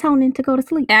used melatonin to go to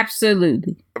sleep?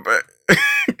 Absolutely. But,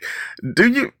 do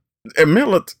you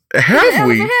have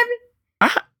we?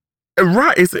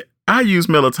 Right. I use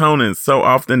melatonin so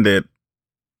often that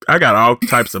I got all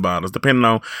types of bottles, depending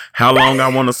on how long I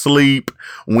want to sleep,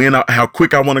 how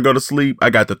quick I want to go to sleep. I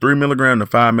got the 3 milligram, the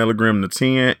 5 milligram, the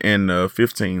 10, and the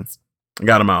 15s. I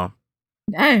got them all.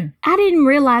 Dang. I didn't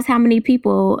realize how many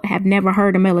people have never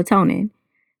heard of melatonin.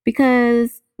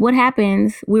 Because what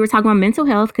happens, we were talking about mental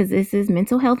health because this is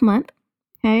Mental Health Month,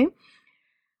 okay?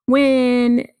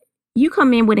 When you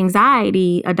come in with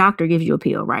anxiety, a doctor gives you a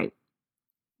pill, right?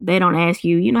 They don't ask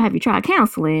you, have you tried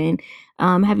counseling?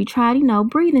 Have you tried,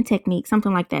 breathing techniques,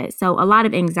 something like that. So a lot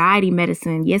of anxiety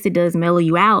medicine, yes, it does mellow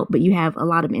you out, but you have a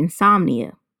lot of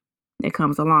insomnia that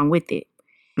comes along with it.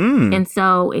 And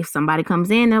so if somebody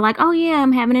comes in, they're like, oh yeah,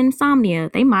 I'm having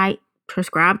insomnia. They might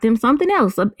prescribe them something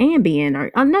else, Ambien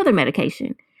or another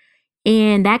medication.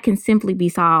 And that can simply be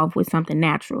solved with something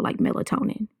natural like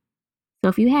melatonin. So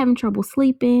if you're having trouble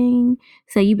sleeping,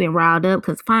 say you've been riled up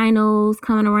because finals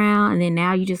coming around, and then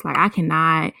now you just like, I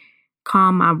cannot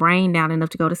calm my brain down enough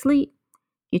to go to sleep,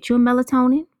 get you a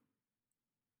melatonin.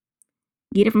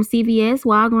 Get it from CVS,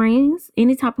 Walgreens,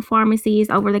 any type of pharmacy. Is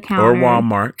over the counter.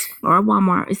 Or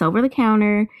Walmart. It's over the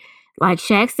counter. Like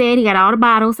Shaq said, he got all the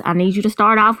bottles. I need you to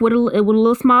start off with a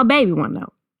little small baby one,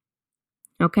 though.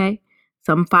 Okay?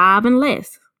 Some 5 and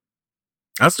less.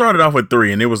 I started off with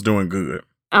 3 and it was doing good.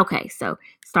 Okay, so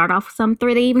start off with some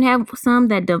 3. They even have some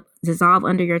that dissolve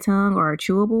under your tongue or are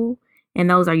chewable. And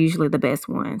those are usually the best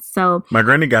ones. So my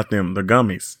granny got them, the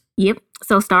gummies. Yep.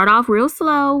 So start off real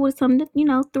slow with some,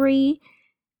 3.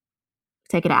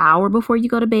 Take it an hour before you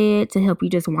go to bed to help you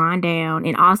just wind down.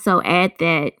 And also add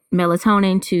that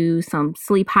melatonin to some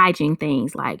sleep hygiene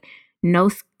things like no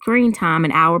screen time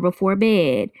an hour before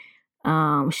bed.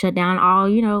 Shut down all,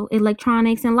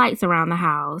 electronics and lights around the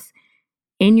house.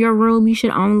 In your room, you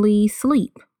should only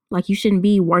sleep. Like you shouldn't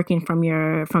be working from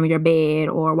your bed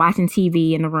or watching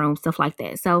TV in the room, stuff like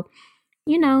that. So,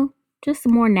 just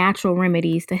some more natural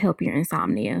remedies to help your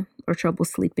insomnia or trouble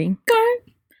sleeping.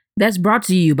 Okay. That's brought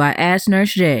to you by Ask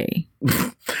Nurse J.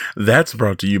 That's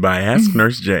brought to you by Ask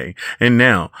Nurse J. And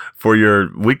now, for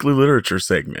your weekly literature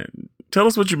segment, tell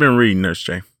us what you've been reading, Nurse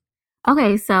J.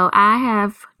 Okay, so I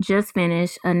have just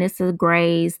finished Anissa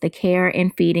Gray's The Care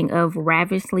and Feeding of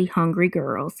Ravishly Hungry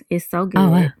Girls. It's so good. Oh,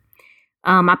 wow.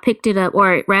 I picked it up,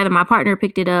 or rather my partner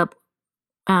picked it up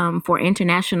for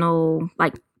International,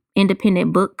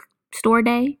 Independent Bookstore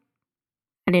Day.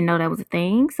 I didn't know that was a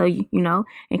thing. So,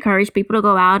 encourage people to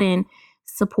go out and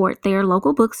support their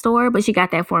local bookstore. But she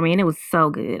got that for me, and it was so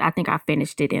good. I think I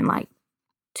finished it in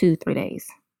 2-3 days.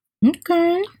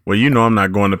 Okay. Well, I'm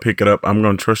not going to pick it up. I'm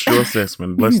going to trust your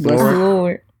assessment. Bless the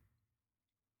Lord.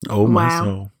 Oh, my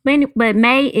soul. But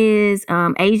May is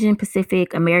Asian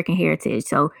Pacific American Heritage.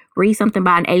 So read something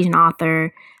by an Asian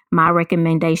author. My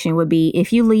recommendation would be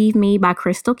If You Leave Me by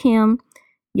Crystal Kim.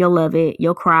 You'll love it.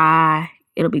 You'll cry.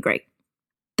 It'll be great.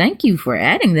 Thank you for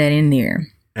adding that in there.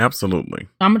 Absolutely.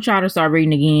 I'm going to try to start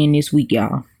reading again this week,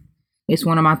 y'all. It's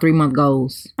one of my 3-month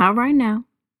goals. All right now.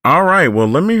 All right. Well,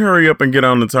 let me hurry up and get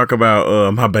on to talk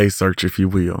about my base search, if you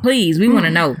will. Please, we want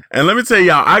to know. And let me tell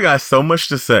y'all, I got so much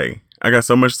to say.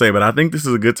 But I think this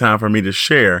is a good time for me to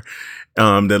share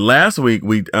that last week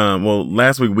we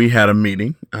had a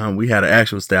meeting. We had an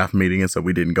actual staff meeting, and so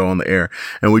we didn't go on the air.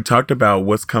 And we talked about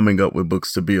what's coming up with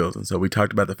Books to Bills. And so we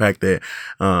talked about the fact that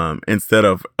instead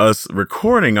of us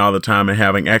recording all the time and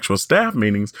having actual staff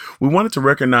meetings, we wanted to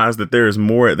recognize that there is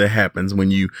more that happens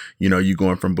when you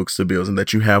going from Books to Bills, and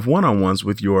that you have one-on-ones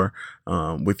with your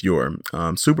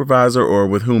supervisor or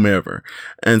with whomever.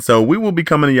 And so we will be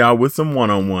coming to y'all with some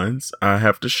one-on-ones. I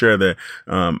have to share that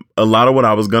a lot of what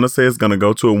I was going to say is going to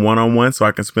go to a one-on-one, so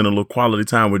I can spend a little quality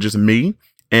time with just me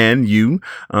and you,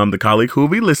 the colleague who will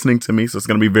be listening to me. So it's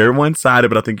going to be very one-sided,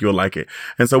 but I think you'll like it.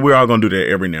 And so we're all going to do that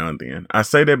every now and then. I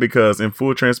say that because in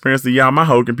full transparency, y'all, my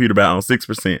whole computer about on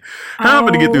 6%. How I'm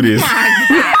going to get through this?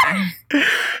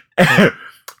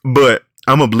 But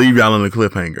I'm going to leave y'all on the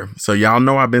cliffhanger. So y'all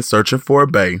know I've been searching for a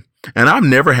bae. And I've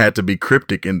never had to be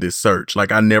cryptic in this search.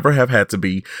 I never have had to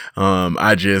be,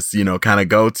 I just, kind of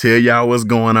go tell y'all what's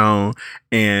going on.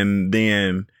 And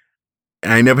then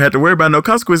I ain't never had to worry about no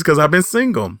consequences because I've been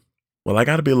single. Well, I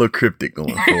got to be a little cryptic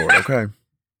going forward, okay?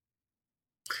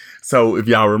 So if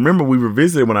y'all remember, we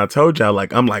revisited when I told y'all,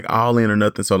 I'm all in or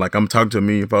nothing. So I'm talking to a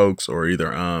million folks or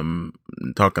either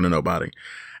talking to nobody.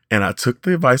 And I took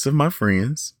the advice of my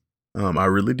friends. I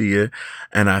really did.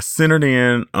 And I centered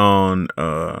in on,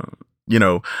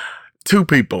 2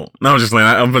 people. No, I'm just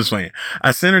playing.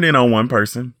 I centered in on one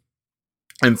person.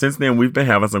 And since then, we've been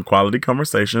having some quality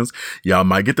conversations. Y'all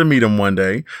might get to meet him one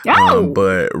day. Oh.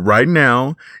 But right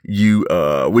now,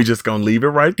 we just gonna leave it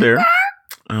right there.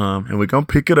 And we're gonna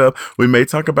pick it up. We may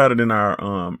talk about it in our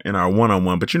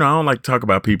one-on-one, but I don't like to talk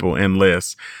about people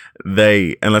unless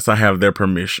I have their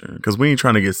permission, because we ain't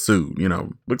trying to get sued.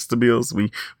 Books to Bills,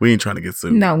 we ain't trying to get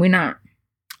sued. No, we're not.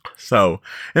 So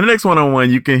in the next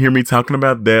one-on-one, you can hear me talking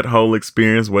about that whole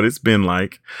experience, what it's been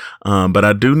like. But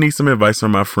I do need some advice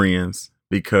from my friends,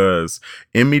 because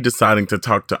in me deciding to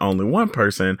talk to only one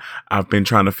person, I've been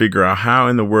trying to figure out how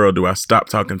in the world do I stop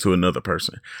talking to another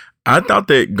person. I thought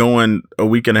that going a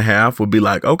week and a half would be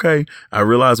okay, I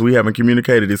realize we haven't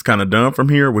communicated. It's kind of done from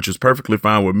here, which is perfectly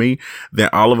fine with me. Then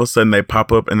all of a sudden they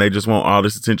pop up and they just want all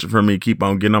this attention from me, keep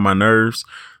on getting on my nerves.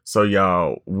 So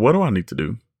y'all, what do I need to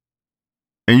do?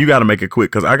 And you got to make it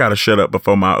quick, because I got to shut up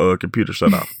before my computer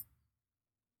shut off.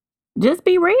 Just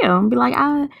be real. Be like,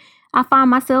 I find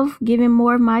myself giving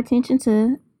more of my attention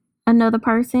to another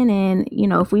person, and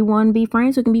if we want to be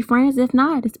friends, we can be friends. If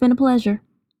not, it's been a pleasure.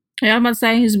 Yeah, I'm about to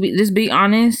say, just be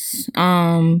honest.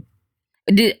 I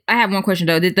have one question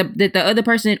though. Did the other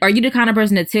person? Are you the kind of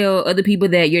person to tell other people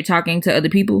that you're talking to other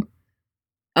people?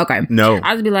 Okay. No.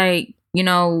 I'll just be like,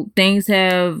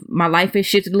 my life has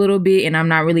shifted a little bit, and I'm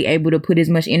not really able to put as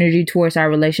much energy towards our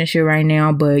relationship right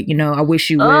now. But I wish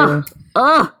you well.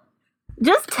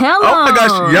 Just tell them. Oh my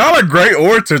gosh, y'all are great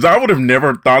orators. I would have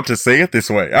never thought to say it this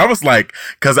way. I was like,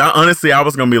 because I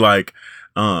was gonna be like,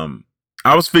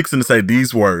 I was fixing to say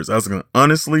these words. I was gonna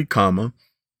honestly,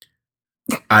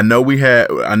 I know we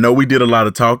did a lot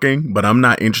of talking, but I'm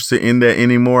not interested in that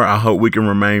anymore. I hope we can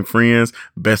remain friends.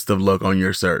 Best of luck on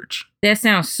your search. That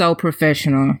sounds so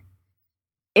professional.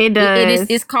 It does.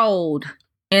 It's cold.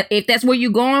 And if that's what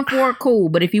you're going for, cool.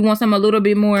 But if you want something a little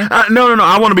bit more, no.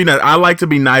 I want to be nice. I like to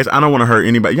be nice. I don't want to hurt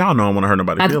anybody. Y'all know I want to hurt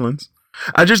nobody's feelings.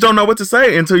 I just don't know what to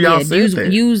say until y'all say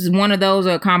that. Use one of those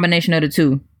or a combination of the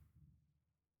two.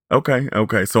 Okay.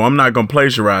 So I'm not gonna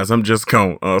plagiarize. I'm just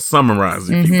gonna summarize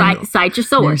it. Mm-hmm. Cite your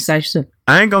source.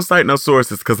 I ain't gonna cite no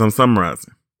sources because I'm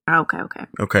summarizing.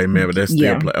 Okay, man, but that's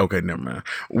still play. Okay, never mind.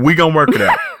 We gonna work it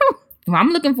out. Well,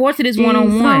 I'm looking forward to this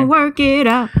one-on-one. Gonna work it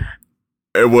out.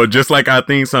 Well, just like our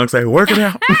theme song say, work it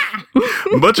out.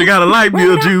 But you got a light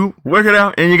bill due. Work it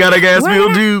out. And you got a gas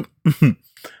bill due.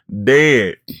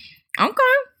 Dead.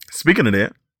 Okay. Speaking of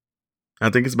that,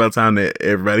 I think it's about time that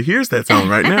everybody hears that song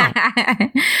right now.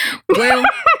 Well,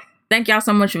 thank y'all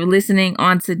so much for listening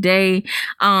on today.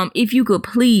 If you could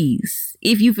please,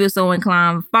 if you feel so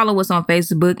inclined, follow us on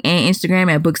Facebook and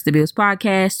Instagram at Books to Bills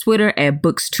Podcast, Twitter at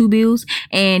Books to Bills,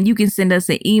 and you can send us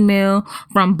an email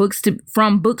from Books to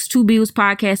Bills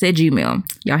Podcast at Gmail.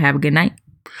 Y'all have a good night.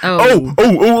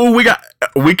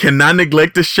 We cannot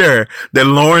neglect to share that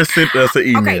Lauren sent us an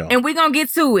email. Okay, and we're gonna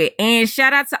get to it. And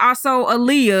shout out to also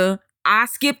Aaliyah. I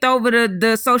skipped over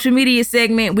the social media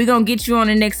segment. We're gonna get you on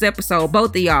the next episode,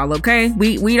 both of y'all, okay?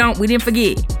 We didn't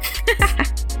forget.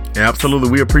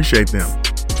 Absolutely, we appreciate them.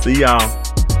 See y'all.